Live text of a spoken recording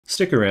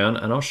Stick around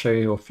and I'll show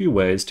you a few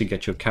ways to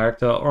get your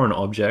character or an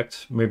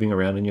object moving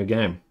around in your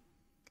game.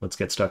 Let's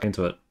get stuck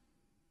into it.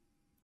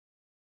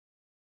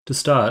 To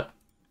start,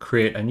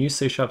 create a new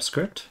C#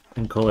 script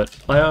and call it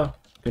player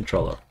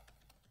controller.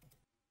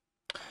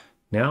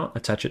 Now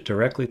attach it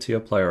directly to your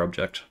player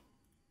object.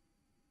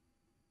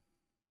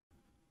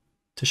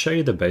 To show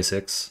you the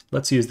basics,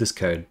 let's use this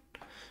code.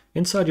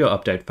 Inside your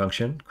update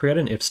function, create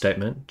an if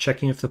statement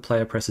checking if the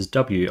player presses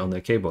W on their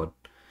keyboard.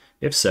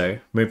 If so,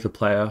 move the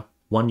player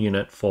 1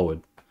 unit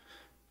forward.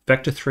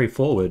 Vector 3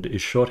 forward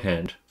is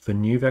shorthand for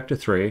new vector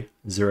 3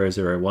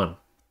 001.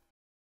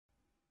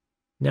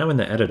 Now in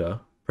the editor,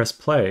 press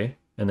play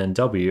and then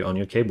W on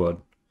your keyboard.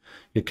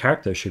 Your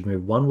character should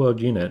move 1 world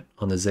unit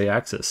on the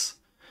Z-axis,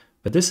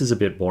 but this is a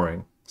bit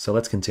boring, so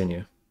let's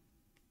continue.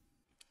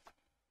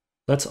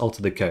 Let's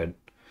alter the code.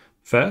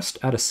 First,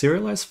 add a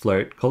serialized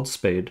float called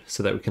speed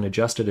so that we can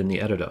adjust it in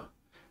the editor.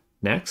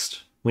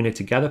 Next, we need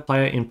to gather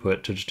player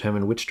input to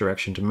determine which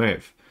direction to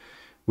move.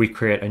 We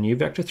create a new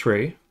vector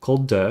 3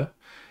 called dir,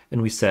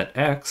 and we set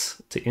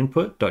x to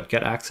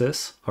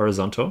input.getAxis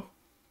horizontal,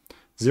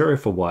 0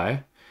 for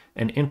y,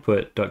 and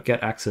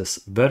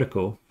input.getAxis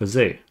vertical for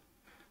z.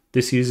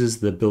 This uses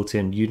the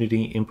built-in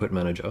Unity Input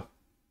Manager.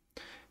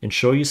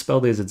 Ensure you spell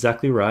these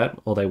exactly right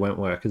or they won't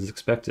work as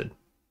expected.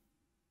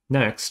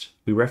 Next,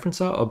 we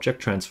reference our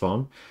object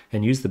transform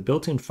and use the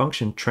built-in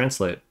function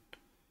translate.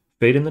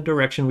 Feed in the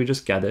direction we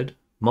just gathered,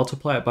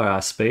 multiply it by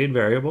our speed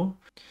variable,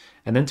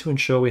 and then to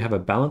ensure we have a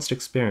balanced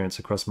experience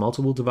across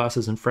multiple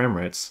devices and frame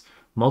rates,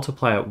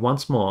 multiply it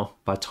once more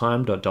by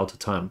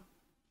time.delta-time.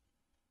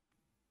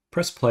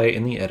 Press play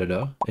in the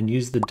editor and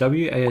use the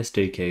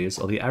WASD keys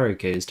or the arrow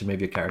keys to move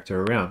your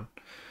character around.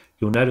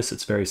 You'll notice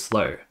it's very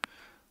slow.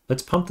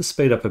 Let's pump the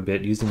speed up a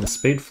bit using the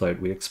speed float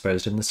we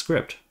exposed in the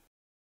script.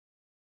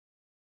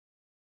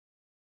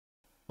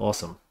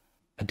 Awesome.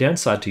 A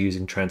downside to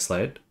using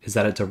translate is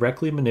that it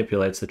directly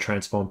manipulates the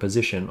transform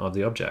position of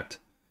the object,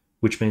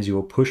 which means you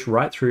will push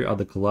right through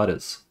other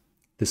colliders.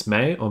 This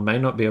may or may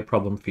not be a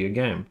problem for your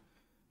game,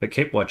 but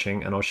keep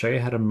watching and I'll show you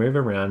how to move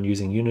around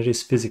using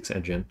Unity's physics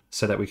engine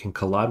so that we can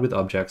collide with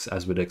objects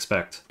as we'd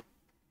expect.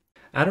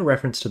 Add a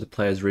reference to the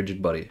player's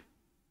rigid body.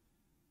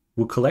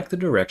 We'll collect the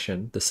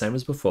direction the same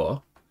as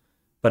before,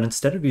 but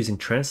instead of using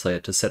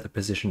translate to set the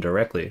position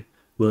directly,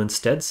 we'll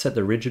instead set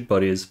the rigid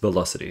body's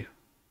velocity.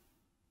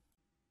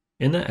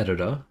 In the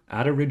editor,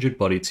 add a rigid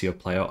body to your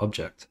player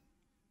object.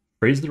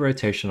 Freeze the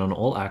rotation on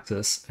all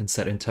axes and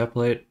set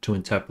interpolate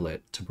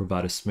to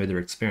provide a smoother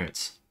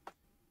experience.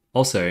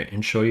 Also,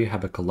 ensure you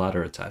have a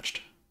collider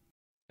attached.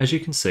 As you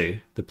can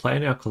see, the player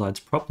now collides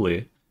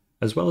properly,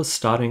 as well as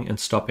starting and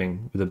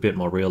stopping with a bit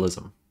more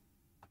realism.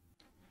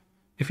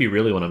 If you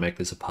really want to make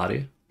this a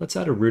party, let's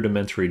add a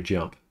rudimentary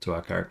jump to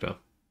our character.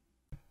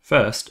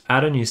 First,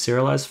 add a new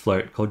serialized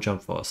float called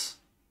jump force.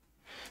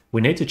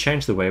 We need to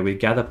change the way we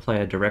gather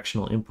player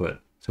directional input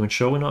to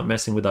ensure we're not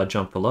messing with our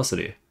jump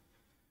velocity.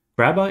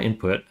 Grab our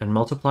input and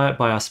multiply it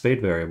by our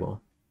speed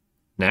variable.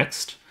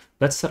 Next,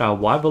 let's set our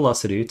y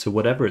velocity to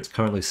whatever it's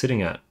currently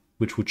sitting at,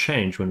 which will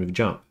change when we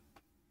jump.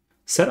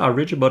 Set our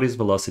rigid body's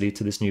velocity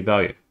to this new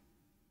value.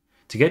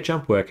 To get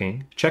jump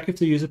working, check if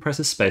the user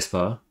presses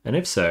spacebar, and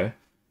if so,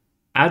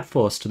 add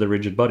force to the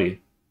rigid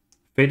body.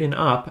 Feed in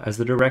up as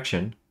the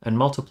direction and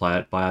multiply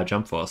it by our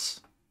jump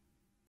force.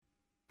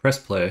 Press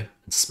play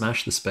and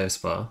smash the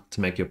spacebar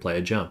to make your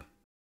player jump.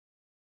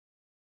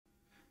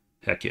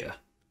 Heck yeah.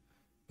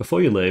 Before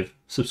you leave,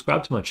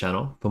 subscribe to my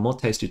channel for more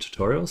tasty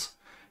tutorials,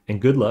 and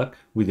good luck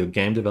with your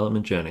game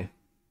development journey.